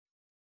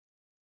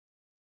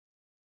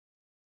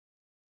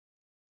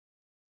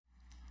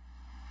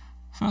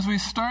So as we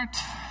start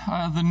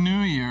the new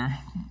year,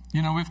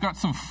 we've got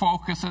some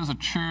focus as a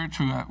church.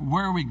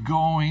 Where are we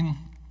going?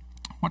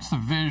 What's the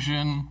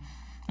vision?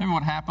 Maybe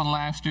what happened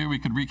last year. We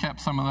could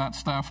recap some of that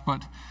stuff.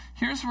 But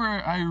here's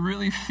where I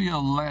really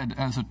feel led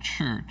as a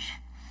church.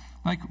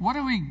 Like, what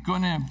are we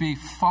going to be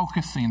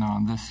focusing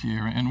on this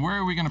year? And where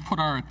are we going to put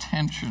our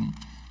attention?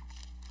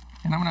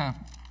 And I'm going to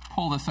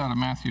pull this out of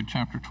Matthew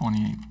chapter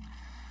 28.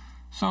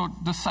 So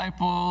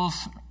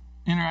disciples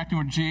interacting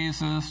with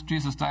Jesus.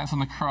 Jesus dies on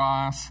the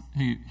cross.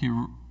 He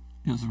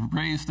is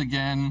raised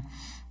again.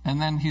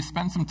 And then he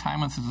spends some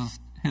time with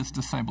his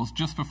disciples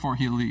just before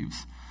he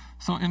leaves.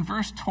 So in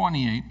verse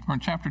 28, or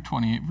in chapter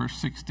 28, verse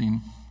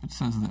 16, it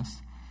says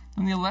this.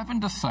 Then the 11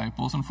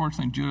 disciples,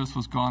 unfortunately Judas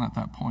was gone at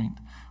that point,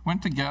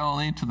 went to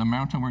Galilee to the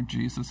mountain where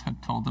Jesus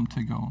had told them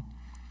to go.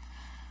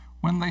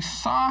 When they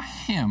saw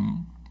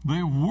him,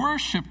 they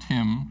worshipped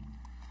him,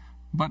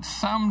 but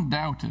some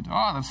doubted.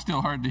 Oh, that's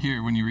still hard to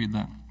hear when you read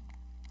that.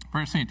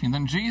 Verse 18,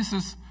 then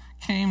Jesus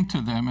came to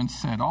them and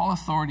said, all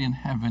authority in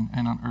heaven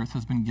and on earth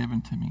has been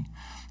given to me.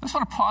 I just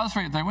want to pause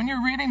right there. When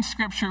you're reading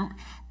Scripture,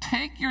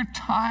 take your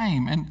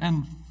time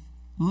and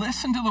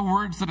listen to the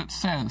words that it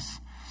says.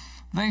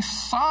 They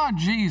saw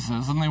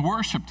Jesus and they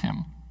worshipped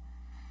him.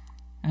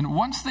 And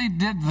once they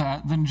did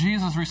that, then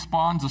Jesus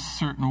responds a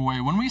certain way.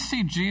 When we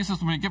see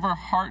Jesus, when we give our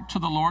heart to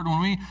the Lord, when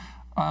we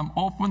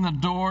open the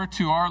door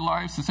to our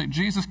lives to say,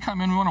 Jesus, come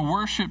in, we want to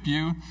worship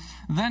you,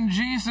 then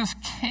Jesus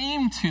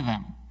came to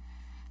them.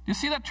 You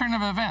see that turn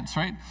of events,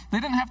 right? They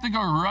didn't have to go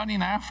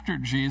running after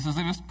Jesus.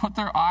 They just put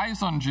their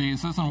eyes on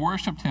Jesus and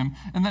worshiped him.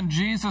 And then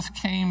Jesus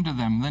came to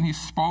them. Then he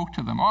spoke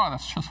to them. Oh,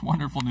 that's just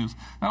wonderful news.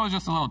 That was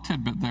just a little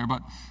tidbit there.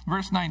 But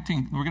verse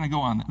 19, we're going to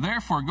go on.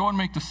 Therefore, go and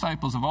make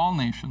disciples of all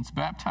nations,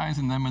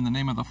 baptizing them in the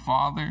name of the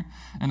Father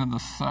and of the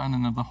Son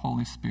and of the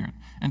Holy Spirit,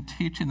 and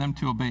teaching them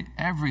to obey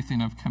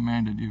everything I've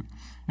commanded you.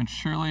 And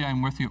surely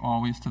I'm with you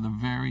always to the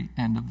very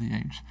end of the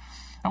age.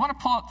 I want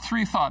to pull out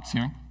 3 thoughts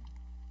here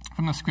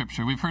from the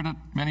Scripture. We've heard it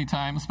many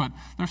times, but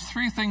there's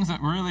 3 things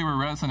that really were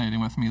resonating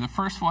with me. The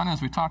first one,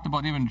 as we talked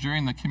about even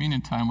during the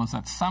communion time, was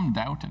that some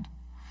doubted.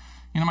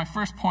 My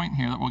first point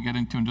here that we'll get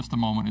into in just a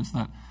moment is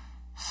that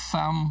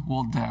some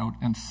will doubt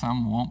and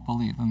some won't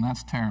believe, and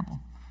that's terrible.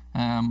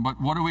 But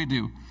what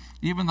do?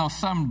 Even though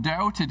some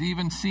doubted,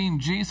 even seeing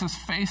Jesus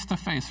face to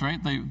face,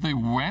 right? They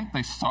went,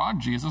 they saw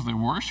Jesus, they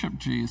worshiped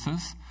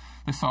Jesus,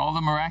 they saw all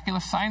the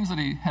miraculous signs that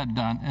he had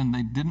done, and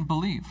they didn't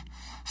believe.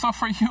 So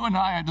for you and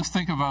I just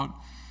think about,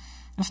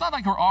 it's not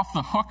like we're off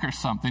the hook or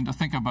something to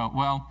think about,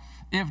 well,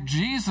 if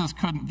Jesus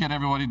couldn't get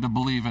everybody to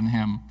believe in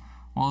him,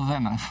 well,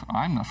 then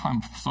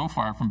I'm so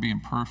far from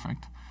being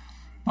perfect.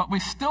 But we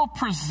still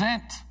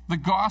present the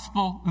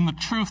gospel and the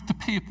truth to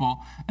people,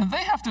 and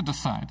they have to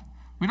decide.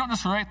 We don't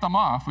just write them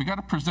off. We got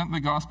to present the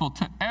gospel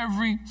to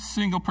every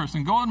single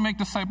person. Go and make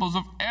disciples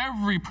of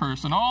every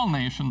person, all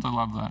nations. I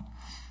love that.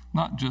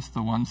 Not just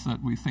the ones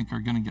that we think are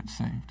going to get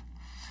saved.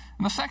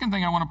 And the second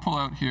thing I want to pull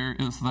out here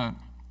is that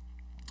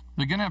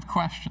they're going to have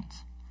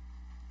questions.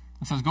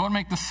 It says, go and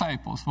make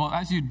disciples. Well,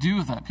 as you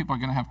do that, people are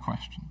going to have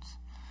questions.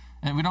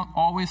 And we don't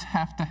always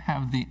have to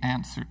have the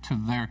answer to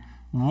their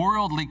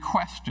worldly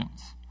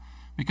questions,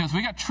 because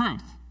we got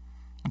truth.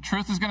 And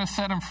truth is going to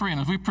set them free.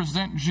 And as we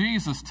present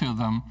Jesus to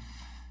them,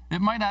 it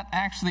might not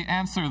actually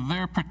answer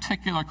their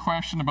particular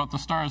question about the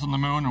stars and the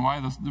moon and why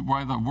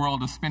the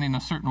world is spinning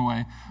a certain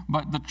way,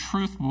 but the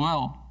truth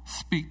will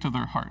speak to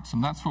their hearts.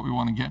 And that's what we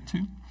want to get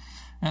to.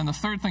 And the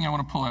third thing I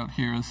want to pull out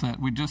here is that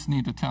we just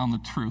need to tell them the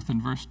truth.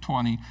 In verse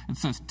 20, it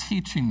says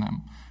teaching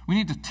them. We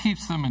need to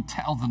teach them and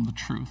tell them the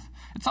truth.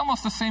 It's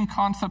almost the same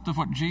concept of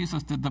what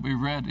Jesus did that we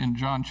read in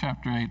John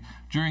chapter 8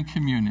 during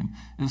communion,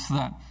 is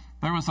that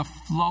there was a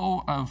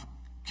flow of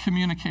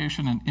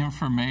communication and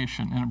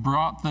information, and it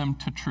brought them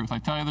to truth. I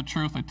tell you the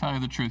truth, I tell you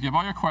the truth. You have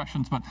all your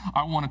questions, but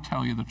I want to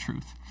tell you the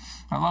truth.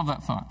 I love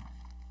that thought.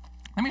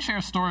 Let me share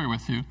a story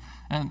with you,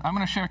 and I'm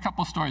going to share a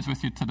couple stories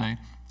with you today,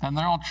 and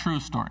they're all true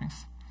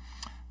stories.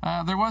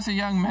 There was a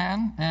young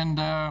man, and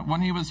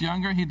when he was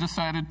younger, he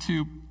decided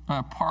to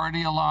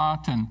party a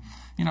lot. And,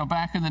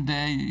 back in the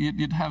day,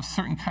 you'd have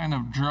certain kind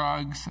of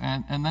drugs,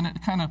 and then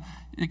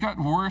it got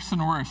worse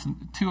and worse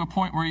to a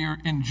point where you're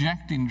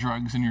injecting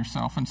drugs in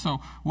yourself. And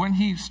so when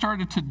he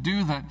started to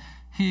do that,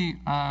 he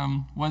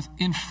was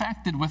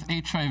infected with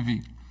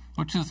HIV,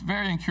 which is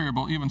very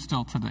incurable even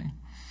still today.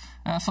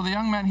 So the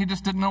young man, he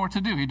just didn't know what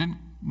to do. He didn't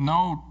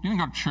go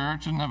to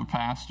church, didn't have a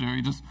pastor.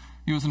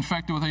 He was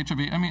infected with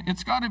HIV. I mean,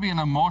 it's got to be an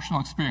emotional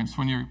experience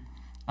when you're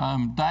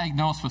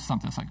diagnosed with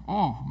something. It's like,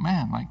 oh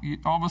man,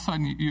 all of a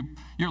sudden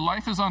your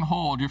life is on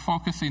hold. You're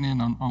focusing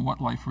in on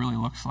what life really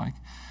looks like.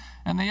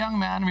 And the young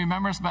man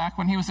remembers back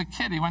when he was a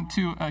kid. He went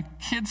to a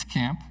kids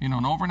camp,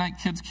 an overnight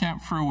kids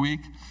camp for a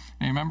week.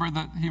 And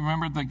he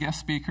remembered the guest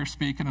speaker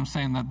speaking and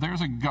saying that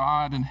there's a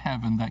God in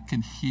heaven that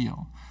can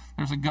heal.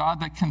 There's a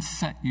God that can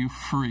set you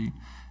free.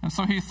 And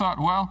so he thought,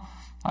 well,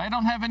 I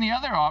don't have any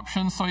other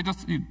options. So he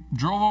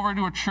drove over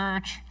to a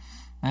church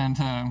and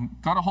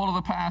got a hold of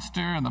the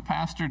pastor, and the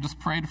pastor just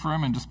prayed for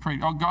him and just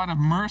prayed, oh, God, have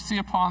mercy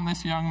upon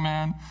this young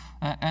man.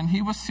 And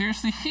he was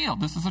seriously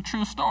healed. This is a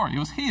true story. He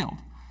was healed.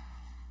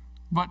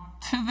 But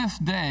to this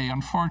day,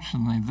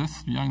 unfortunately,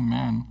 this young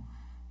man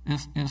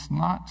is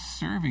not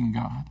serving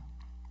God.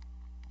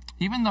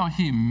 Even though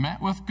he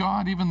met with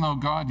God, even though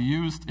God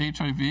used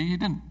HIV, he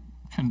didn't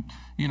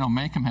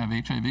make him have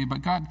HIV,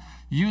 but God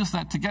used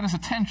that to get his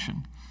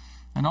attention.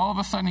 And all of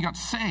a sudden he got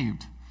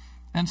saved.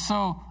 And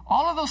so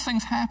all of those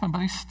things happened,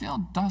 but he still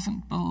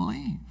doesn't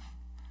believe.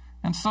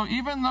 And so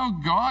even though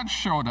God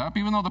showed up,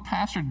 even though the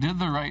pastor did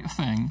the right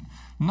thing,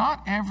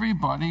 not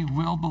everybody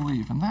will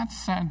believe. And that's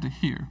sad to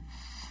hear.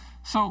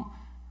 So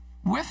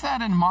with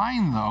that in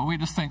mind, though, we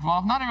just think, well,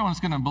 if not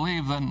everyone's going to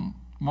believe, then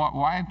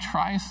why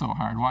try so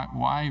hard?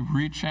 Why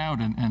reach out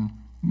and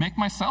make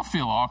myself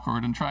feel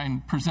awkward and try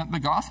and present the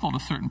gospel to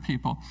certain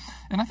people?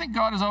 And I think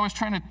God is always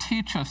trying to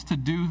teach us to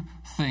do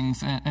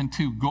things and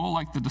to go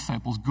like the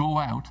disciples, go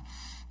out.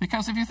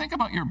 Because if you think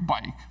about your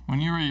bike,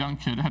 when you were a young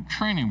kid, it had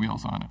training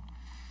wheels on it.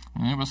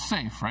 And it was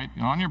safe, right?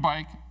 You're on your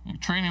bike, your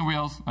training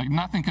wheels, like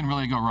nothing can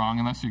really go wrong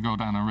unless you go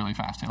down a really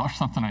fast hill or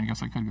something. I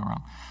guess it could go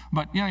wrong.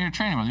 But, your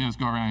training wheels, you just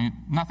go around,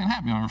 nothing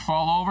happens. You never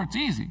fall over, it's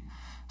easy.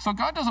 So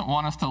God doesn't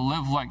want us to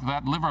live like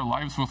that, live our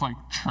lives with like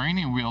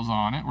training wheels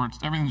on it, where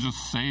everything's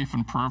just safe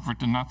and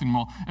perfect and nothing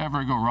will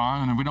ever go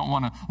wrong, and we don't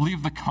want to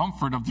leave the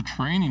comfort of the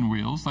training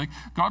wheels. Like,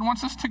 God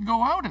wants us to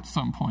go out at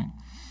some point.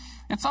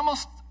 It's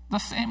almost the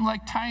same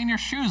like tying your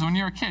shoes when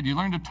you're a kid. You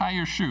learn to tie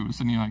your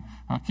shoes, and you're like,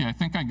 okay, I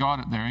think I got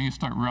it there. And you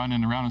start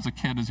running around as a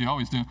kid, as you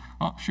always do.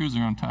 Oh, shoes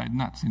are untied,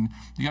 nuts. And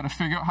you got to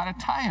figure out how to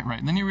tie it right.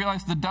 And then you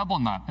realize the double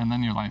knot, and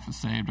then your life is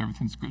saved.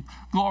 Everything's good,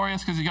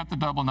 glorious, because you got the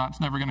double knot. It's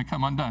never going to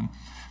come undone.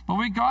 But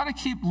we got to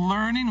keep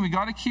learning. We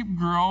got to keep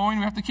growing.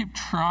 We have to keep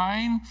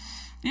trying.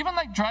 Even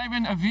like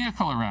driving a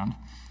vehicle around.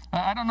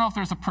 I don't know if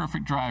there's a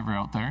perfect driver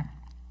out there.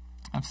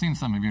 I've seen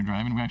some of you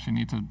driving.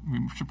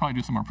 We should probably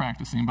do some more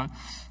practicing. But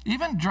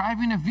even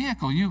driving a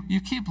vehicle,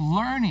 you keep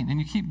learning and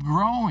you keep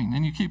growing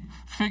and you keep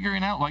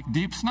figuring out, like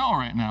deep snow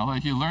right now.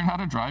 Like you learn how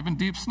to drive in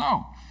deep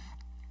snow.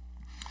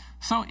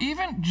 So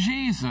even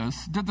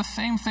Jesus did the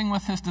same thing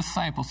with his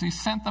disciples. He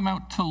sent them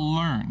out to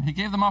learn. He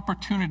gave them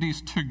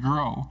opportunities to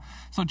grow.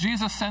 So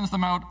Jesus sends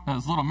them out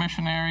as little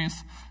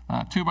missionaries.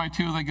 2 by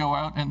 2 they go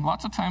out, and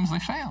lots of times they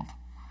failed.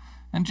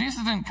 And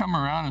Jesus didn't come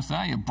around and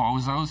say, you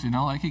bozos,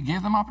 like he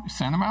gave them up,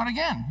 sent them out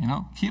again,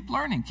 keep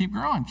learning, keep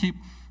growing, keep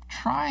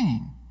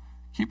trying,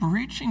 keep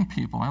reaching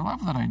people. I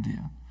love that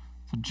idea.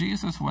 So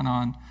Jesus went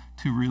on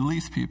to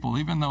release people,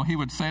 even though he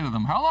would say to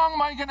them, how long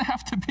am I going to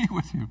have to be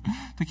with you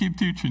to keep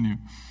teaching you?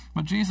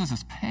 But Jesus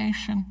is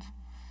patient,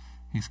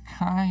 he's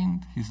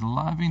kind, he's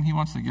loving, he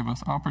wants to give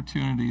us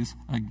opportunities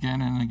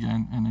again and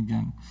again and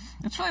again.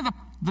 It's really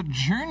the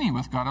journey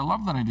with God. I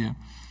love that idea.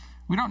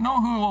 We don't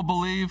know who will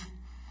believe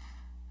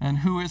and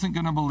who isn't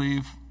going to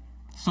believe.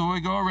 So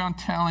we go around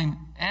telling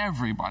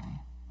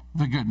everybody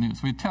the good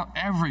news. We tell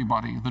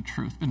everybody the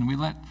truth, and we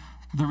let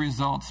the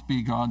results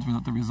be God's. We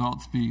let the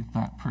results be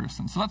that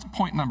person. So that's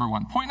point number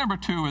one. Point number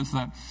two is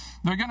that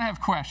they're going to have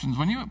questions.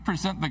 When you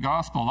present the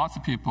gospel, lots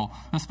of people,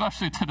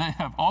 especially today,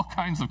 have all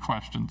kinds of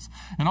questions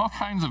and all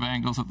kinds of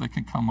angles that they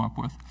can come up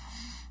with.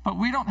 But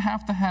we don't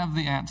have to have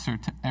the answer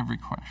to every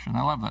question.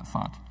 I love that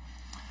thought.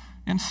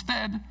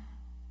 Instead,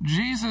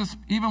 Jesus,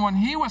 even when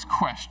he was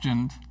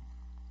questioned,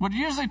 would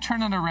usually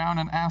turn it around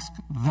and ask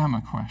them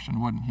a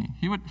question, wouldn't he?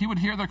 He would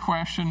hear their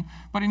question,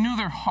 but he knew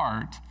their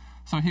heart,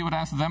 so he would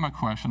ask them a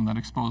question that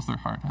exposed their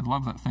heart. I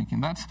love that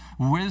thinking. That's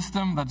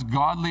wisdom, that's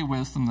godly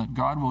wisdom that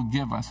God will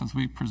give us as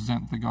we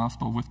present the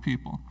gospel with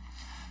people.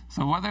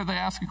 So whether they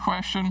ask a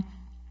question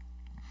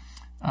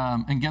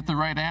and get the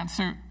right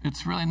answer,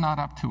 it's really not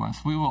up to us.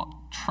 We will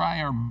try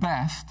our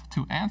best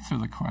to answer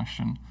the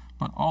question,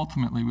 but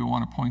ultimately we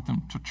want to point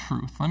them to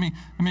truth. Let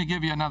me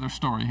give you another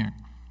story here.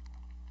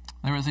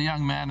 There was a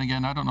young man,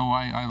 again, I don't know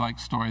why I like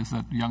stories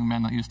that young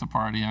men that used to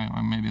party.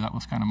 Maybe that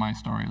was kind of my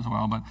story as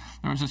well. But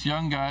there was this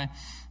young guy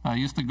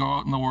used to go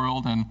out in the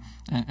world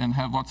and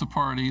have lots of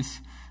parties.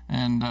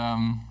 And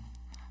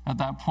at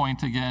that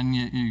point, again,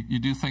 you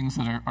do things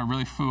that are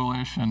really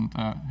foolish. And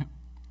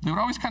they would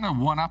always kind of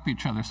one-up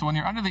each other. So when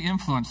you're under the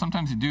influence,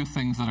 sometimes you do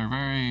things that are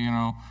very,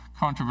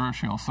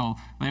 controversial. So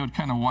they would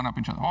kind of one-up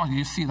each other. Oh,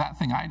 you see that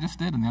thing I just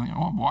did? And then,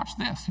 oh, watch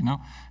this, And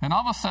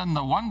all of a sudden,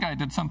 the one guy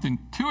did something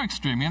too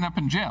extreme. He ended up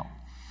in jail.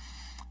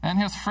 And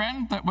his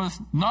friend that was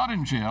not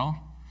in jail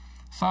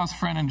saw his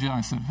friend in jail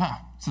and said,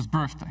 it's his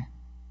birthday.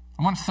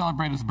 I want to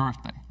celebrate his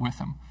birthday with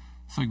him.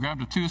 So he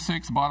grabbed a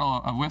 2.6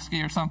 bottle of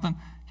whiskey or something.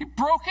 He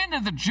broke into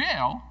the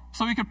jail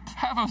so he could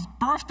have a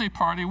birthday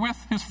party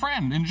with his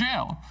friend in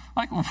jail.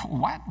 Like,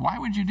 what? Why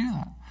would you do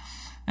that?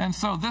 And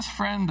so this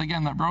friend,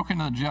 again, that broke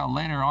into the jail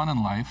later on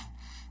in life,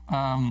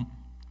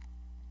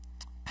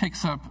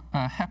 picks up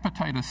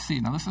hepatitis C.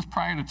 Now, this is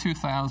prior to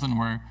 2000,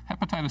 where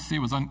hepatitis C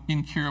was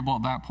incurable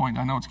at that point.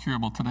 I know it's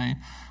curable today,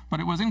 but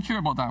it was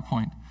incurable at that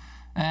point.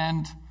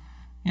 And,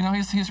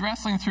 he's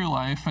wrestling through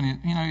life, and,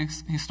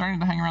 he's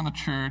starting to hang around the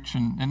church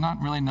and not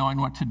really knowing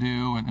what to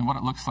do and what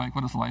it looks like,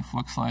 what his life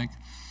looks like.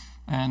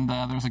 And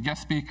there's a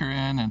guest speaker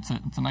in, and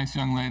it's a nice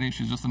young lady.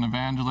 She's just an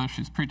evangelist.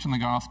 She's preaching the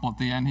gospel. At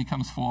the end, he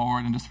comes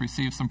forward and just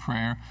receives some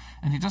prayer.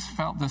 And he just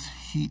felt this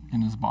heat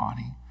in his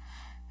body.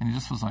 And he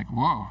just was like,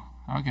 whoa,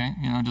 Okay,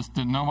 just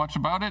didn't know much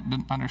about it,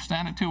 didn't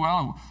understand it too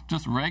well.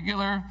 Just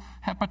regular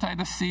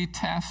hepatitis C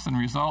tests and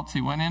results.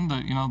 He went in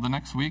the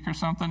next week or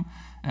something,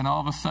 and all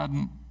of a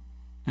sudden,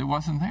 it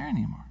wasn't there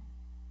anymore.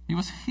 He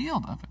was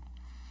healed of it.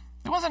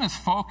 It wasn't his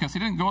focus. He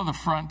didn't go to the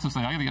front to say,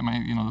 I got to get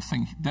my, this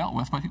thing dealt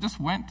with, but he just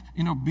went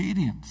in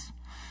obedience.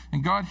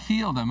 And God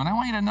healed him. And I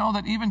want you to know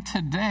that even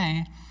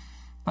today,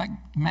 that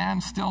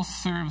man still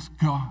serves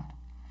God.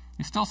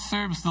 He still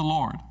serves the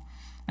Lord.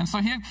 And so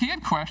he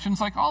had questions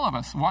like all of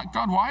us.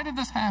 God, why did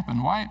this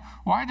happen? Why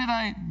did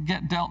I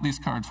get dealt these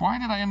cards? Why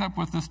did I end up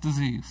with this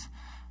disease?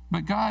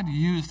 But God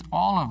used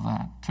all of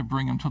that to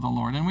bring him to the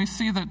Lord. And we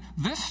see that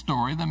this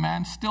story, the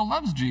man still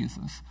loves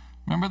Jesus.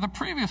 Remember the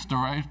previous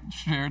story I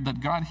shared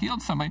that God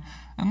healed somebody,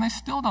 and they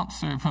still don't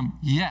serve him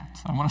yet.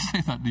 I want to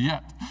say that,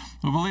 yet.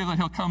 We believe that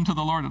he'll come to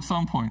the Lord at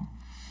some point.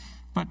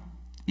 But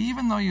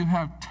even though you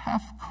have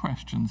tough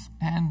questions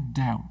and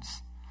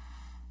doubts,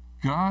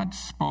 God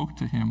spoke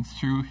to him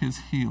through his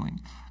healing.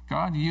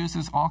 God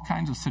uses all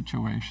kinds of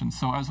situations.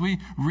 So as we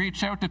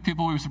reach out to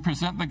people, we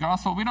present the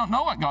gospel, we don't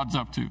know what God's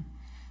up to.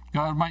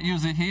 God might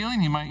use a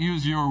healing. He might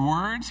use your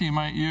words. He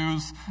might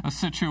use a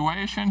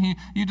situation.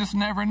 You just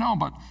never know.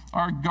 But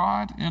our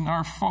God and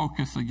our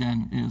focus,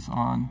 again, is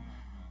on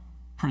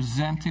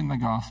presenting the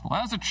gospel.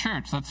 As a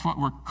church, that's what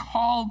we're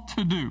called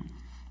to do.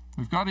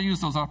 We've got to use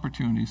those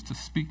opportunities to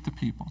speak to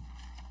people.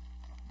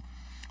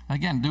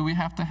 Again, do we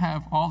have to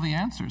have all the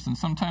answers? And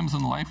sometimes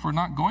in life, we're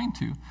not going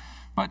to.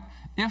 But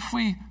if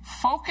we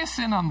focus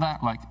in on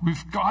that, like,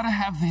 we've got to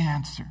have the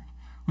answer.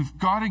 We've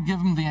got to give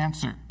them the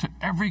answer to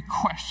every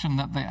question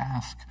that they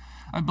ask.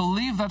 I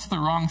believe that's the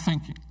wrong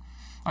thinking.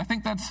 I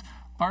think that's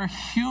our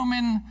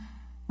human,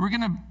 we're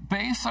going to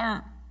base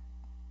our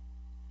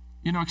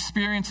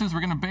experiences,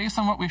 we're going to base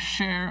on what we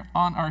share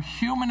on our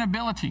human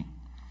ability,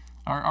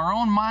 our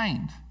own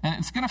mind. And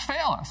it's going to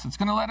fail us. It's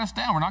going to let us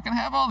down. We're not going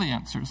to have all the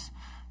answers.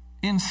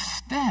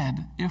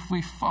 Instead, if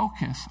we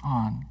focus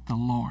on the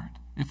Lord,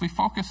 if we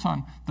focus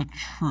on the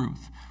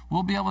truth,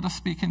 we'll be able to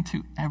speak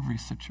into every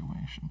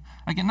situation.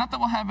 Again, not that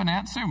we'll have an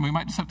answer, and we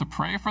might just have to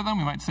pray for them.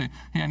 We might say,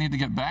 hey, I need to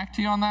get back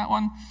to you on that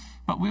one.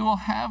 But we will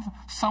have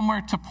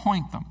somewhere to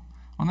point them.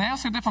 When they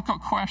ask a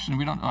difficult question,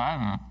 I don't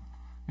know.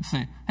 You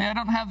say, hey, I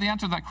don't have the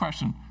answer to that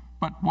question,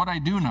 but what I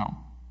do know,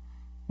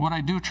 what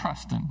I do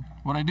trust in,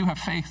 what I do have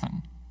faith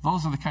in,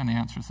 those are the kind of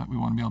answers that we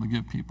want to be able to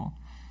give people.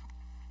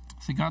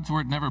 See, God's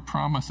word never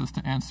promises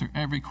to answer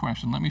every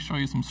question. Let me show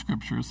you some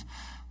scriptures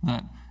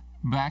that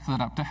back that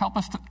up to help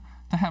us to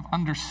have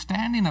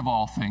understanding of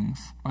all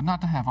things, but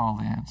not to have all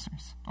the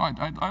answers. Oh,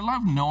 I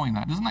love knowing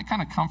that. Isn't that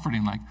kind of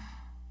comforting? Like,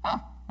 I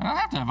don't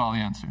have to have all the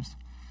answers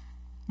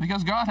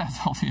because God has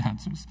all the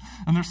answers.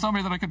 And there's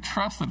somebody that I could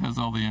trust that has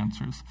all the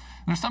answers.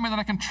 And there's somebody that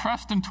I can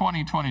trust in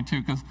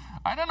 2022 because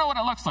I don't know what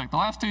it looks like. The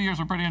last 2 years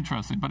were pretty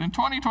interesting. But in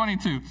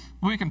 2022,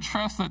 we can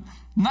trust that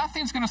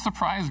nothing's going to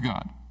surprise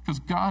God because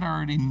God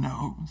already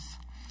knows.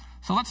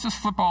 So let's just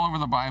flip all over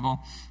the Bible.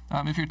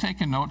 If you're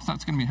taking notes,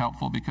 that's going to be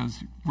helpful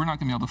because we're not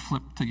going to be able to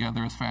flip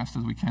together as fast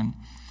as we can.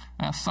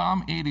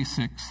 Psalm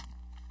 86,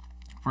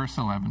 verse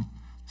 11,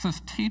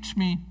 says, teach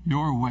me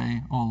your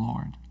way, O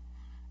Lord,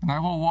 and I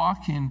will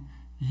walk in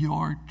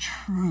your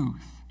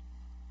truth.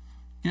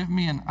 Give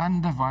me an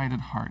undivided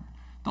heart.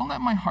 Don't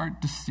let my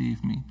heart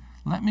deceive me.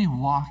 Let me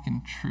walk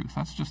in truth.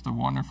 That's just a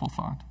wonderful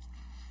thought.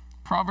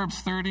 Proverbs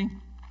 30.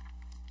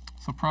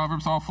 So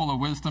Proverbs all full of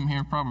wisdom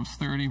here. Proverbs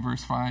 30,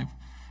 verse 5.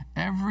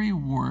 Every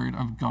word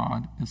of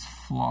God is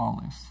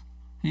flawless.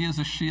 He is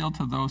a shield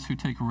to those who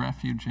take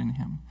refuge in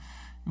him.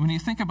 When you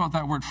think about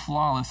that word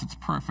flawless, it's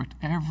perfect.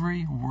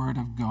 Every word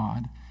of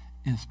God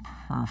is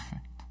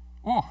perfect.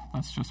 Oh,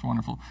 that's just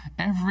wonderful.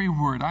 Every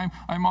word.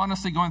 I'm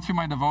honestly going through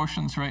my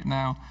devotions right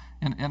now,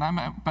 and I'm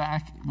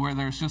back where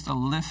there's just a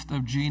list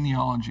of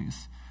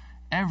genealogies.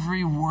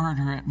 Every word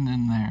written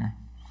in there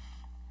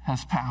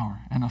has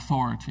power and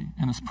authority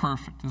and is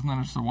perfect. Isn't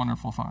that just a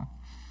wonderful thought?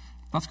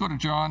 Let's go to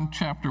John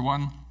chapter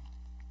 1.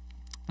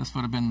 This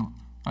would have been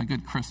a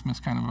good Christmas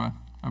kind of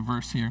a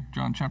verse here.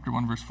 John chapter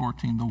 1, verse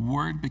 14. The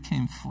Word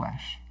became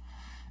flesh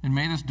and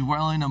made his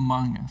dwelling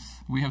among us.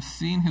 We have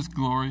seen his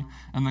glory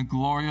and the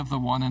glory of the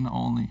one and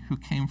only who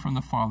came from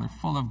the Father,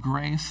 full of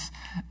grace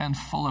and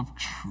full of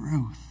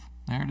truth.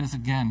 There it is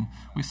again.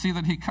 We see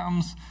that he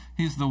comes,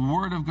 he's the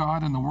Word of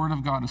God, and the Word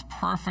of God is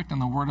perfect,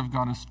 and the Word of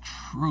God is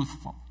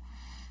truthful.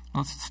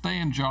 Let's stay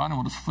in John, and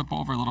we'll just flip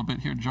over a little bit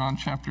here. John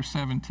chapter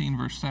 17,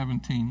 verse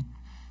 17.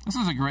 This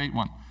is a great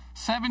one.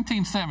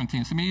 17:17. It's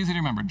going to be easy to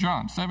remember.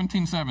 John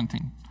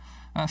 17:17.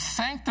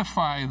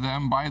 Sanctify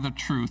them by the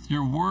truth.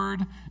 Your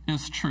word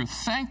is truth.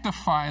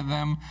 Sanctify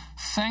them.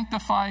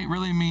 Sanctify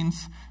really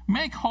means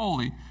make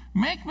holy.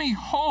 Make me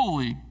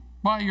holy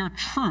by your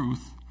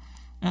truth.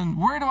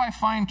 And where do I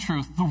find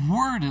truth? The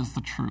word is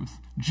the truth.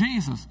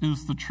 Jesus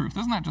is the truth.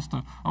 Isn't that just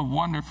a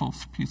wonderful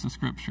piece of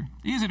scripture?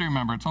 Easy to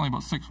remember. It's only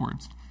about 6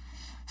 words.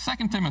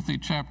 2 Timothy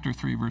chapter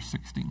 3, verse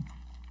 16.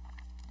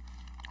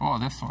 Oh,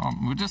 this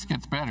one, it just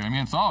gets better. I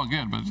mean, it's all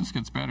good, but it just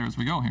gets better as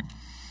we go here.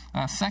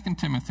 2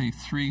 Timothy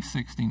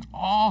 3:16.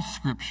 All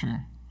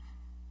scripture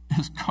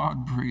is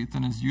God-breathed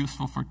and is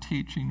useful for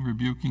teaching,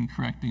 rebuking,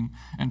 correcting,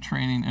 and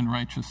training in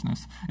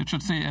righteousness. It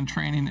should say, and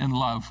training in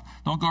love.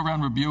 Don't go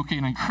around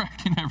rebuking and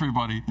correcting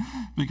everybody,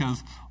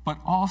 but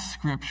all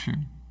Scripture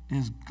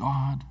is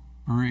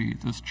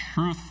God-breathed, is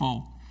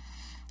truthful.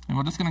 And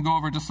we're just going to go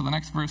over just to the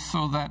next verse,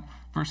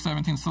 verse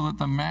 17, so that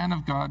the man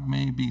of God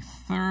may be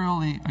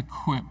thoroughly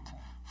equipped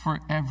for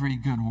every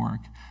good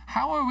work.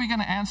 How are we going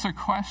to answer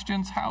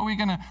questions? How are we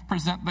going to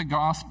present the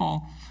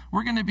gospel?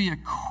 We're going to be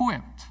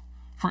equipped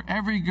for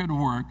every good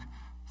work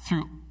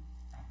through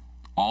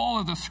all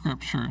of the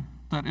Scripture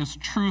that is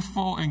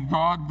truthful and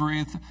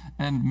God-breathed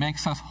and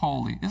makes us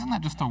holy. Isn't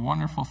that just a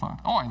wonderful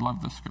thought? Oh, I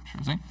love this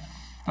Scripture. See?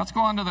 Let's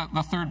go on to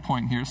the third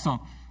point here. So,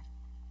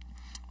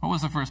 what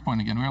was the first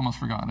point again? We almost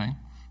forgot, eh?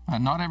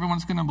 Not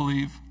everyone's going to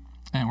believe,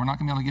 and we're not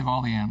going to be able to give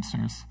all the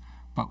answers,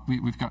 but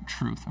we've got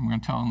truth, and we're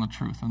going to tell them the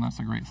truth, and that's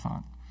a great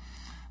thought.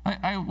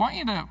 I want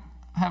you to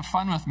have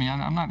fun with me.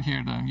 I'm not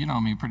here to, you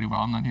know me pretty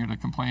well, I'm not here to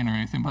complain or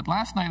anything, but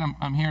last night,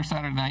 I'm here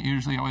Saturday night,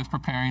 usually always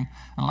preparing,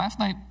 and last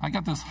night I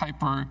got this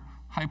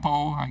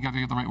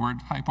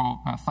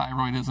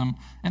hypothyroidism,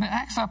 and it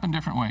acts up in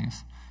different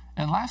ways.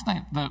 And last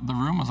night, the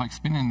room was like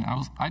spinning.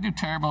 I do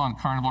terrible on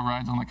carnival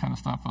rides and that kind of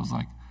stuff. I was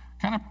like,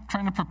 kind of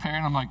trying to prepare,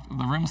 and I'm like,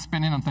 the room's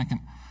spinning, I'm thinking,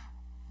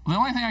 the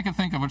only thing I can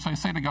think of, which I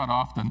say to God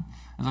often,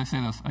 is I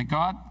say this, like,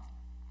 God,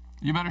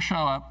 you better show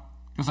up,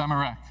 because I'm a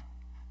wreck.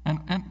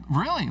 And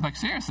really, like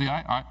seriously,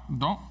 I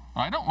don't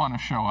want to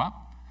show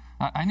up.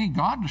 I need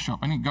God to show up.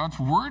 I need God's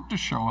word to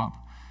show up.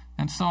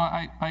 And so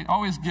I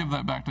always give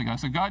that back to God. I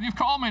say, God, you've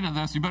called me to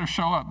this. You better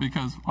show up,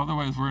 because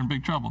otherwise we're in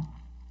big trouble.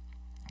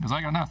 Because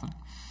I got nothing.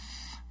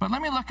 But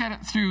let me look at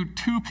it through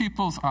two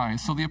people's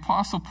eyes. So the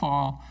Apostle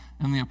Paul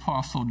and the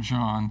Apostle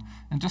John,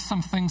 and just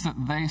some things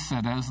that they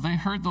said as they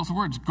heard those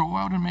words. Go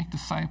out and make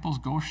disciples.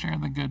 Go share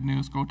the good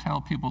news. Go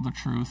tell people the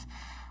truth.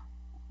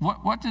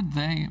 What did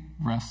they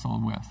wrestle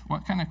with?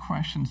 What kind of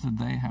questions did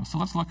they have? So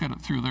let's look at it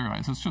through their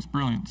eyes. It's just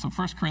brilliant. So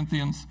 1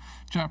 Corinthians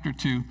chapter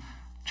 2.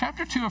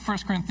 Chapter 2 of 1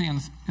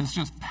 Corinthians is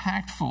just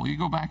packed full. You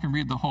go back and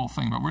read the whole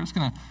thing, but we're just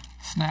going to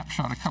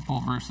snapshot a couple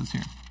of verses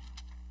here.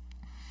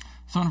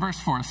 So in verse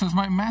 4, it says,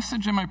 my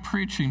message and my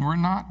preaching were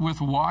not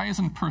with wise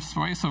and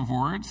persuasive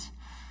words,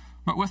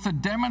 but with a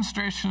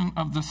demonstration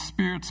of the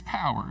Spirit's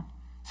power,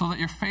 so that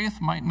your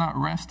faith might not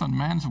rest on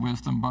man's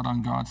wisdom, but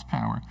on God's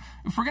power.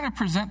 If we're going to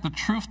present the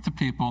truth to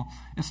people,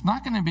 it's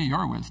not going to be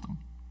your wisdom.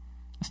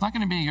 It's not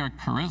going to be your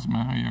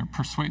charisma or your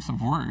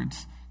persuasive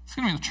words. It's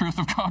going to be the truth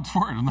of God's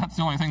word, and that's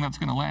the only thing that's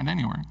going to land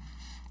anywhere.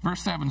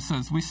 Verse 7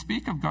 says, we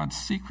speak of God's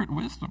secret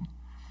wisdom,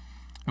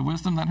 a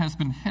wisdom that has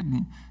been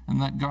hidden and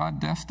that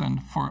God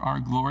destined for our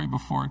glory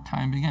before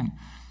time began.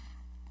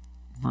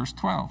 Verse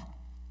 12,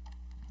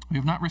 we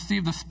have not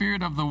received the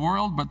spirit of the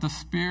world, but the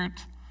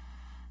Spirit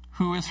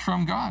who is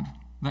from God,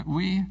 that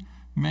we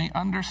may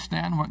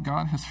understand what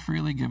God has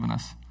freely given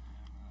us.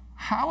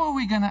 How are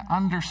we going to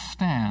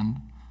understand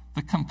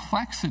the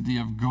complexity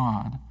of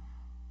God?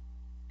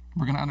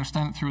 We're going to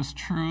understand it through His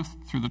truth,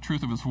 through the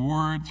truth of His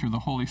word, through the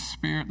Holy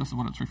Spirit. This is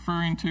what it's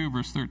referring to,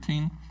 verse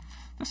 13.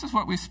 This is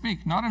what we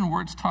speak, not in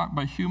words taught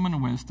by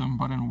human wisdom,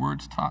 but in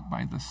words taught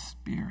by the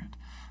Spirit,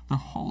 the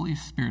Holy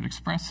Spirit,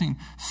 expressing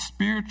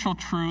spiritual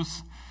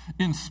truths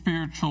in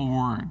spiritual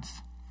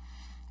words.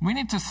 We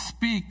need to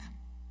speak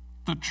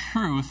the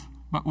truth,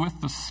 but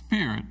with the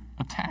Spirit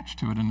attached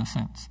to it in a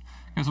sense.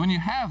 Because when you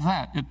have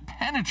that, it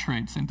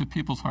penetrates into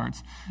people's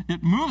hearts.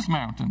 It moves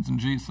mountains in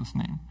Jesus'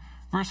 name.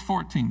 Verse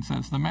 14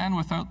 says, the man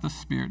without the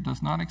Spirit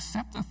does not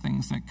accept the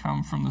things that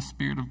come from the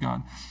Spirit of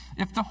God.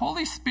 If the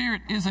Holy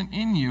Spirit isn't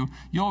in you,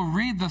 you'll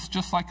read this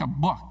just like a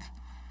book.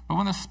 But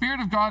when the Spirit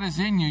of God is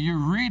in you, you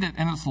read it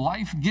and it's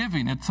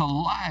life-giving. It's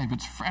alive.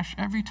 It's fresh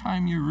every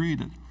time you read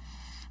it.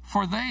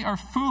 For they are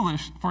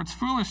foolish, for it's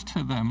foolish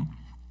to them,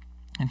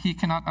 and he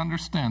cannot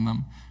understand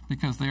them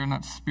because they are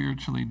not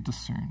spiritually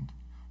discerned.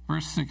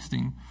 Verse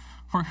 16,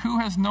 for who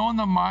has known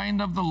the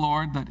mind of the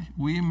Lord that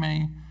we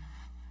may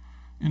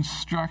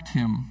instruct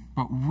him,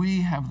 but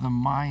we have the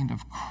mind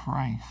of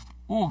Christ.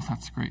 Oh,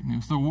 that's great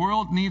news. The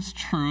world needs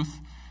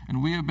truth,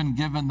 and we have been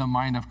given the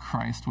mind of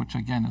Christ, which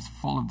again is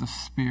full of the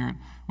Spirit,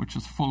 which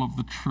is full of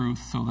the truth,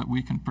 so that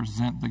we can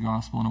present the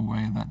gospel in a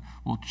way that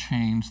will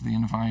change the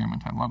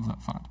environment. I love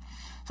that thought.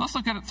 So let's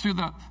look at it through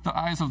the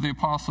eyes of the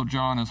Apostle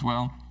John as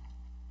well.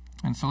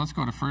 And so let's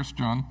go to 1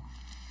 John.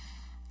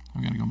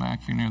 I'm going to go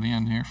back here near the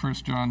end here. 1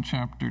 John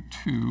chapter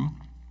 2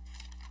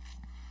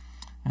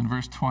 and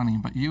verse 20.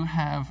 But you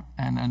have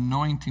an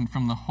anointing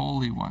from the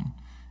Holy One,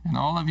 and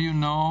all of you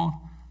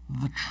know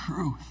the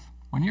truth.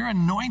 When you're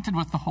anointed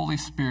with the Holy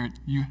Spirit,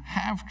 you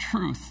have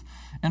truth.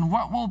 And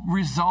what will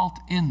result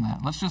in that?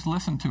 Let's just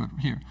listen to it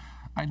here.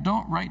 I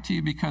don't write to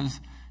you because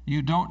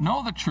you don't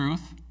know the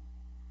truth,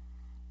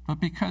 but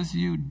because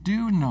you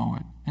do know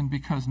it, and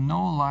because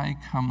no lie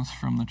comes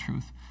from the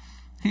truth.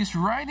 He's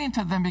writing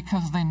to them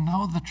because they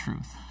know the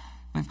truth.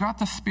 They've got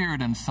the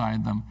Spirit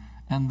inside them,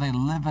 and they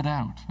live it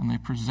out, and they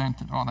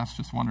present it. Oh, that's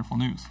just wonderful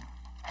news.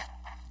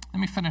 Let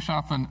me finish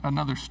off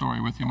another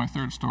story with you, my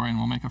third story, and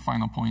we'll make a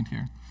final point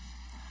here.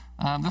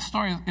 This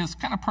story is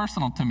kind of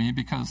personal to me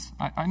because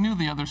I knew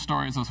the other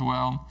stories as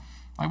well.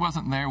 I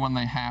wasn't there when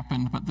they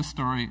happened, but this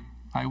story,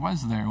 I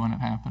was there when it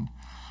happened.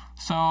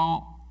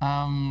 So,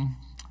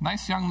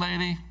 nice young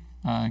lady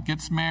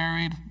gets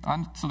married.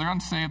 So they're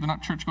unsaved. They're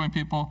not church-going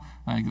people.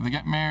 They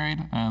get married.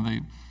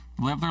 They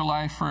live their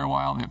life for a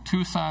while. They have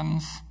 2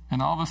 sons.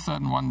 And all of a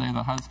sudden, one day,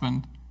 the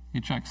husband, he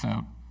checks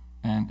out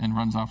and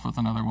runs off with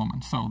another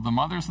woman. So the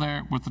mother's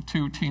there with the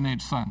 2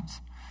 teenage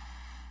sons.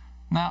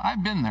 Now,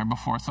 I've been there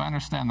before, so I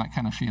understand that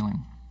kind of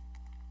feeling.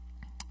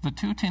 The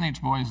 2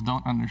 teenage boys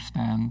don't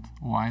understand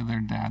why their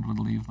dad would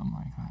leave them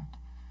like that.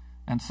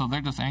 And so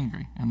they're just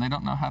angry, and they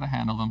don't know how to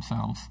handle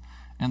themselves.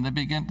 And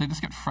they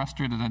just get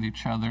frustrated at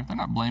each other. They're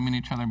not blaming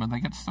each other, but they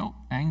get so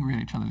angry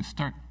at each other. They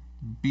start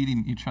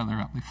beating each other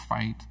up. They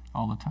fight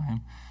all the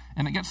time.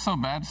 And it gets so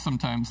bad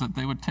sometimes that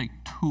they would take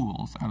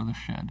tools out of the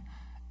shed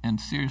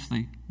and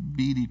seriously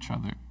beat each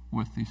other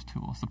with these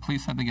tools. The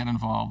police had to get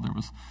involved. There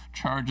was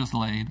charges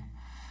laid.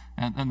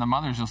 And the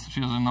mother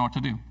she doesn't know what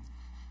to do.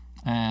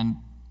 And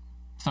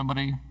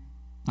somebody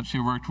that she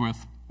worked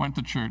with went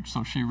to church,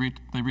 so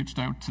they reached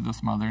out to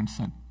this mother and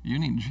said, you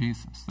need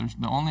Jesus.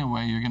 The only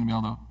way you're going to be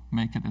able to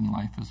make it in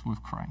life is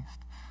with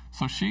Christ.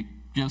 So she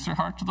gives her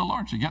heart to the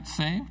Lord. She gets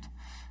saved.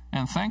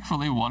 And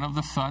thankfully, one of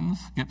the sons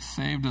gets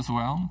saved as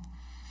well.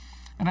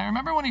 And I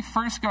remember when he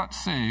first got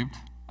saved,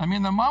 the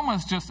mom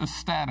was just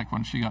ecstatic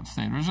when she got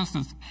saved. It was just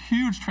this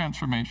huge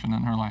transformation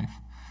in her life.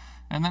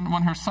 And then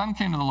when her son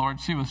came to the Lord,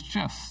 she was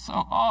just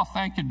so,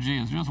 thank you,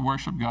 Jesus. She just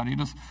worshiped God.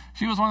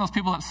 She was one of those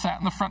people that sat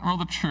in the front row of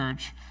the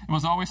church and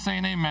was always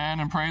saying amen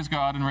and praise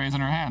God and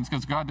raising her hands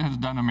because God has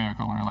done a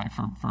miracle in her life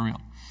for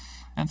real.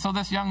 And so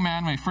this young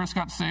man, when he first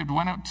got saved,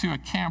 went out to a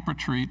camp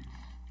retreat,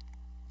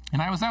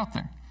 and I was out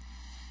there.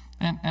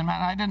 And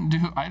man, I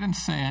didn't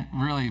say it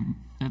really.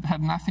 It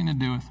had nothing to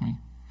do with me.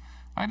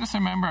 I just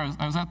remember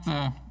I was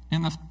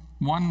in this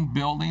one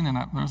building, and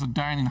there was a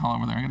dining hall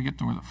over there. I got to get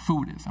to where the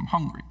food is. I'm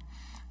hungry.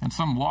 And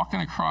so I'm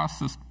walking across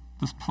this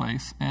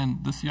place,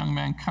 and this young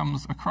man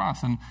comes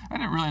across. And I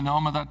didn't really know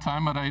him at that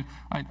time, but I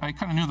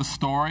kind of knew the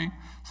story.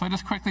 So I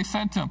just quickly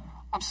said to him,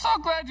 I'm so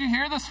glad you're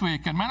here this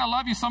week, and man, I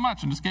love you so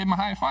much, and just gave him a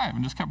high five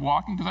and just kept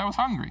walking because I was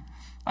hungry.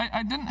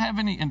 I didn't have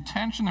any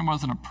intention. There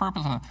wasn't a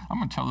purpose. I'm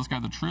going to tell this guy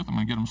the truth. I'm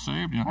going to get him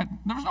saved.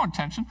 There was no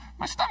intention.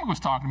 My stomach was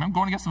talking to me. I'm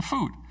going to get some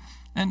food.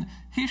 And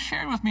he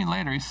shared with me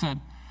later, he said,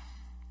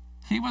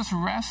 he was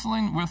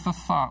wrestling with the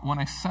thought when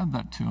I said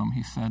that to him.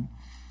 He said,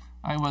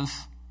 I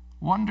was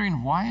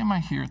wondering, why am I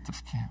here at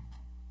this camp?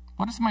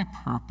 What is my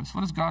purpose?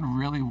 What does God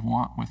really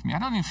want with me? I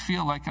don't even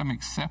feel like I'm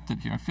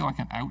accepted here. I feel like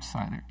an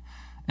outsider.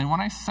 And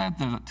when I said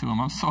that to him,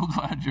 I'm so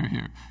glad you're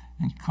here.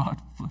 And God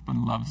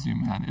flipping loves you,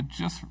 man. It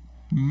just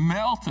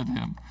melted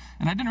him.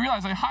 And I didn't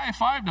realize I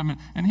high-fived him,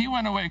 and he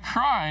went away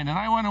crying, and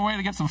I went away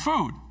to get some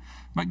food.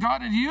 But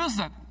God had used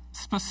that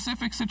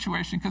specific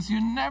situation because you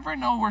never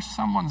know where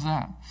someone's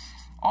at.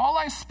 All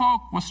I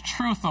spoke was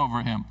truth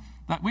over him,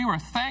 that we were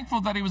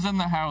thankful that he was in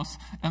the house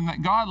and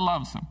that God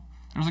loves him.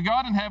 There's a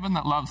God in heaven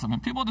that loves him,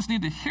 and people just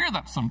need to hear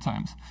that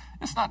sometimes.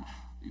 It's not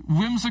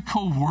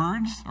whimsical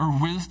words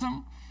or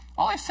wisdom.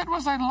 All I said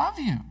was, I love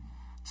you.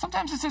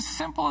 Sometimes it's as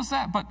simple as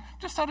that, but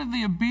just out of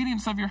the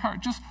obedience of your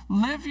heart, just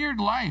live your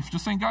life.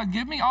 Just saying, God,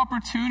 give me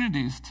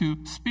opportunities to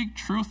speak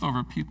truth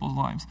over people's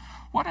lives.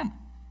 What a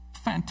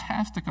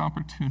fantastic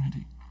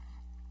opportunity.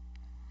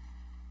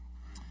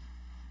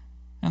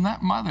 And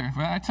that mother,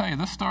 I tell you,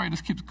 this story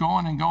just keeps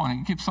going and going.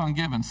 It keeps on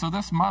giving. So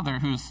this mother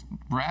who's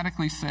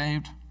radically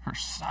saved, her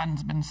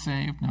son's been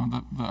saved.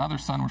 The other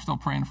son we're still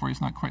praying for,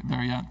 he's not quite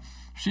there yet.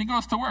 She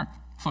goes to work.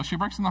 So she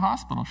works in the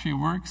hospital. She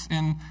works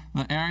in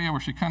the area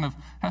where she kind of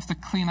has to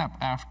clean up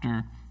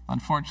after,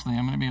 unfortunately,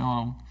 I'm going to be a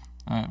little,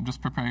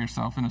 just prepare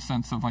yourself in a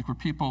sense of like where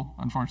people,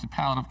 unfortunately,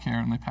 palliative care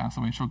and they pass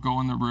away. She'll go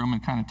in the room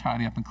and kind of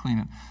tidy up and clean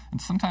it.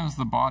 And sometimes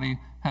the body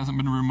hasn't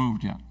been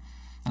removed yet.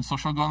 And so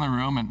she'll go in the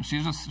room and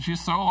she's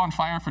so on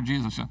fire for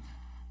Jesus.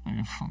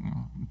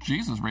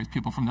 Jesus raised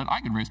people from the dead. I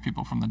could raise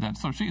people from the dead.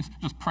 So she's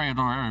just praying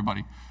over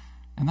everybody.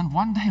 And then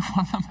one day,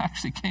 one of them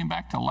actually came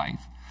back to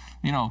life.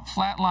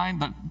 Flatline,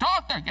 the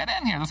doctor, get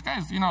in here. This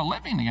guy's,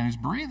 living again. He's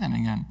breathing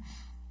again.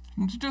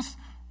 And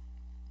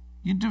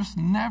you just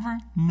never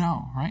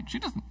know, right? She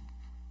doesn't,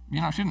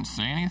 she didn't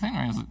say anything,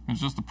 right?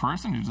 It's just a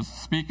person. You're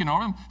just speaking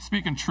over him,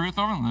 speaking truth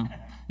over him,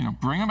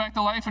 bring him back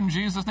to life in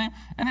Jesus' name.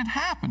 And it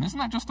happened. Isn't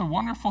that just a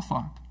wonderful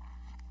thought?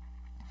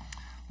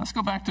 Let's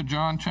go back to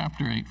John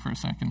chapter 8 for a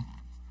second.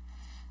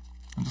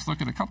 And just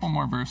look at a couple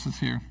more verses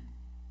here.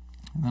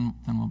 And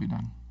then we'll be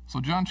done.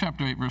 So John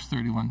chapter 8, verse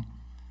 31.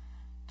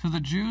 To the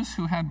Jews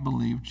who had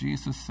believed,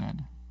 Jesus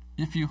said,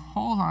 if you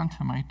hold on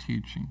to my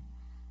teaching,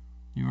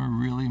 you are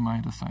really my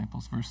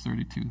disciples. Verse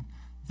 32,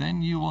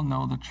 then you will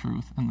know the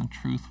truth, and the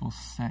truth will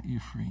set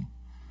you free.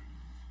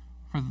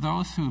 For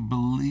those who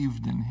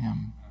believed in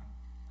him,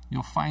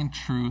 you'll find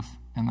truth,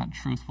 and that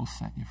truth will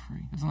set you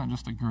free. Isn't that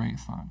just a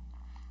great thought?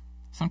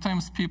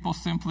 Sometimes people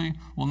simply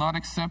will not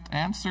accept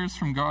answers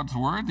from God's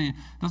word. It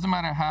doesn't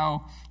matter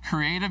how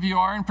creative you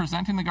are in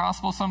presenting the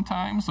gospel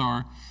sometimes,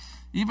 or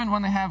Even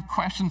when they have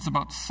questions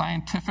about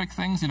scientific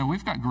things,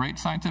 we've got great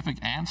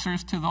scientific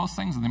answers to those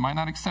things, and they might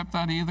not accept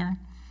that either.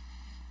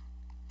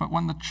 But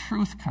when the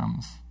truth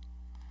comes,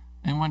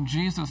 and when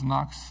Jesus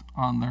knocks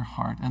on their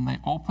heart and they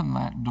open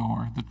that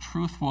door, the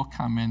truth will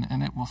come in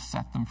and it will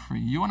set them free.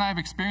 You and I have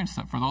experienced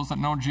that. For those that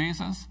know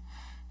Jesus,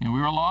 we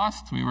were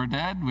lost, we were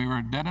dead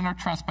in our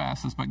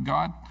trespasses, but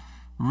God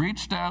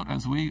reached out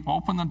as we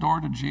opened the door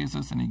to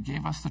Jesus, and he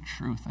gave us the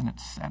truth, and it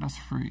set us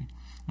free.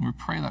 And we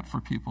pray that for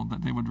people,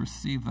 that they would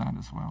receive that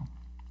as well.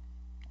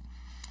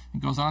 He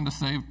goes on to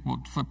say,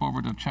 we'll flip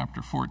over to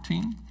chapter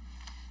 14.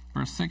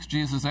 Verse 6,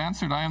 Jesus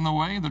answered, I am the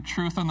way, the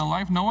truth, and the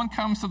life. No one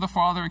comes to the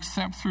Father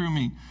except through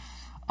me.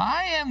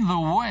 I am the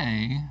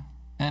way,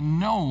 and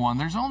no one.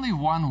 There's only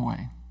one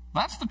way.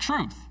 That's the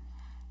truth.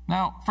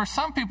 Now, for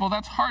some people,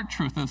 that's hard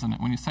truth, isn't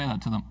it, when you say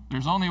that to them?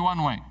 There's only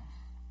one way.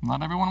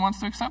 Not everyone wants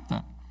to accept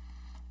that.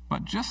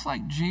 But just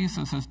like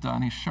Jesus has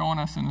done, he's shown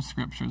us in the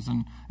scriptures,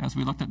 and as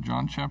we looked at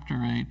John chapter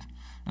 8,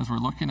 as we're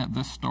looking at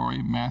this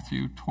story,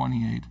 Matthew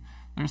 28,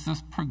 there's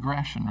this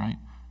progression, right?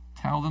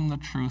 Tell them the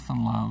truth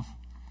in love.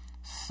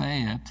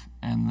 Say it,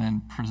 and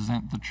then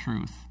present the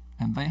truth.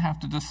 And they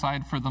have to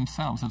decide for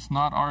themselves. It's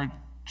not our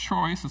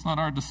choice, it's not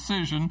our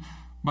decision,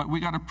 but we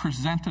got to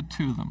present it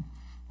to them,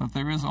 that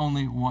there is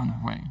only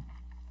one way.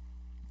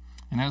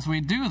 And as we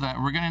do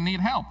that, we're going to need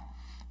help.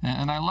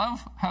 And I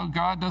love how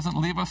God doesn't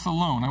leave us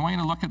alone. I want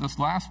you to look at this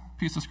last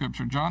piece of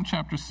scripture, John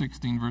chapter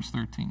 16, verse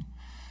 13.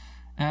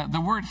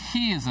 The word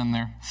he is in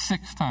there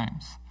 6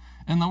 times.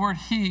 And the word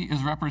he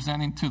is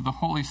representing to the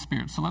Holy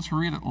Spirit. So let's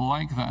read it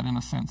like that in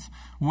a sense.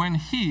 When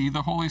he,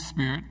 the Holy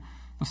Spirit,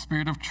 the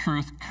Spirit of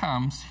truth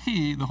comes,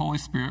 he, the Holy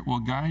Spirit, will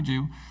guide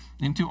you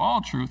into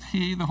all truth.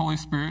 He, the Holy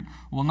Spirit,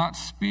 will not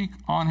speak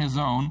on his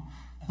own.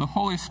 The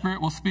Holy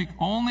Spirit will speak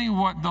only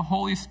what the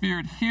Holy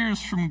Spirit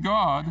hears from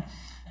God,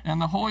 and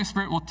the Holy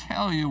Spirit will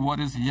tell you what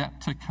is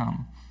yet to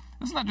come.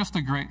 Isn't that just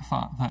a great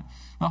thought, that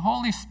the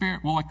Holy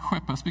Spirit will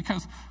equip us?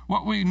 Because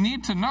what we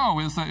need to know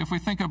is that if we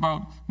think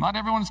about, not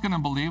everyone's going to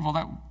believe,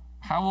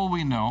 how will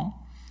we know?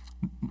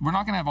 We're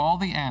not going to have all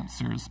the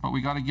answers, but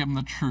we got to give them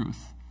the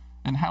truth.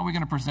 And how are we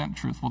going to present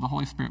truth? Well, the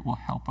Holy Spirit will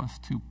help us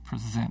to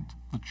present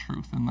the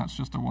truth, and that's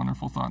just a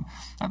wonderful thought.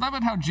 I love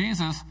it how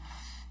Jesus,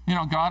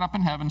 God up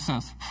in heaven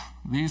says,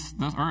 this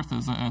earth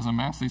is a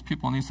mess, these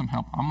people need some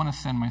help. I'm going to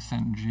send my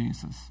son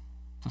Jesus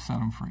to set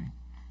them free.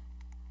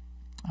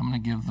 I'm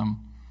going to give them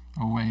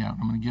a way out.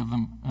 I'm going to give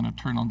them an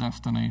eternal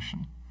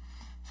destination.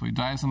 So he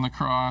dies on the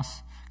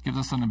cross, gives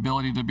us an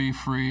ability to be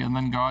free, and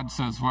then God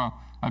says,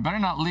 well, I better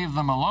not leave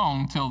them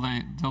alone till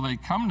they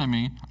come to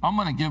me. I'm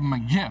going to give them a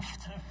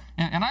gift.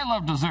 And I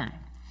love dessert.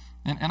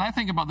 And I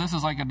think about this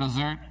as like a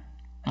dessert.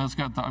 It's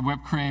got the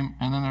whipped cream,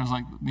 and then there's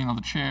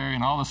the cherry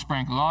and all the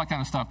sprinkles, all that kind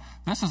of stuff.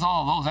 This is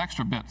all those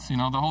extra bits. The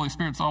Holy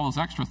Spirit's all those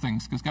extra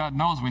things, because God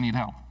knows we need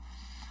help.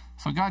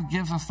 So God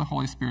gives us the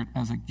Holy Spirit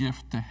as a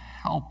gift to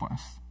help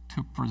us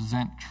to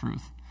present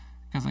truth.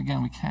 Because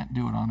again, we can't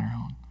do it on our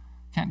own.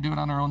 Can't do it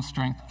on our own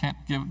strength. Can't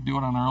do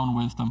it on our own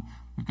wisdom.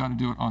 We've got to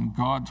do it on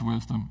God's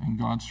wisdom and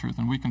God's truth.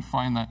 And we can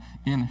find that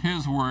in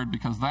his word,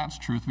 because that's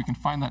truth. We can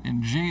find that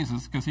in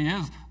Jesus, because he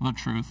is the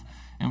truth.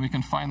 And we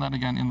can find that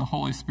again in the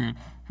Holy Spirit,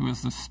 who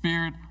is the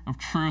Spirit of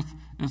truth.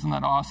 Isn't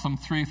that awesome?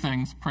 3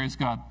 things. Praise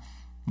God.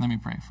 Let me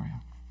pray for you.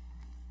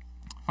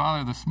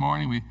 Father, this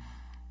morning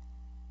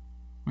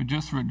we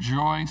just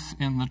rejoice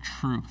in the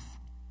truth.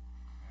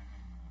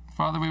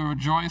 Father, we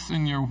rejoice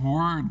in your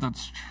word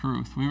that's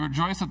truth. We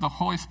rejoice that the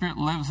Holy Spirit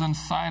lives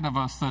inside of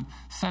us, that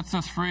sets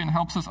us free and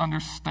helps us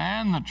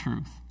understand the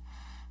truth.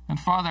 And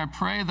Father, I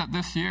pray that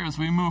this year, as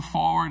we move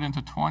forward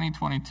into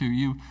 2022,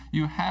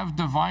 you have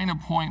divine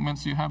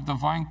appointments, you have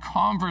divine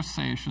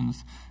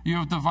conversations, you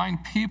have divine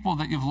people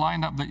that you've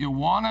lined up that you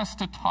want us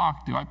to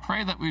talk to. I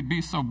pray that we'd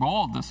be so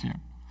bold this year.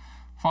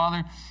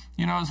 Father,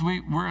 as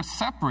we're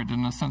separate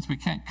in a sense, we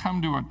can't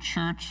come to a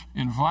church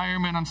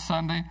environment on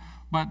Sunday,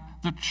 but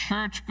the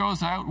church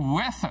goes out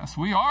with us.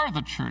 We are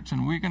the church,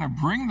 and we're going to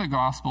bring the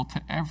gospel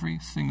to every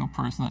single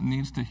person that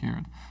needs to hear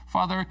it.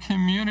 Father, our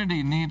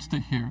community needs to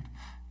hear it.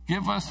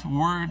 Give us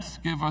words,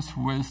 give us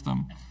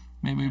wisdom.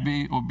 May we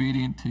be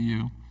obedient to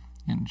you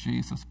in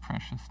Jesus'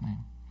 precious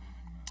name.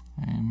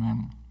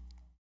 Amen.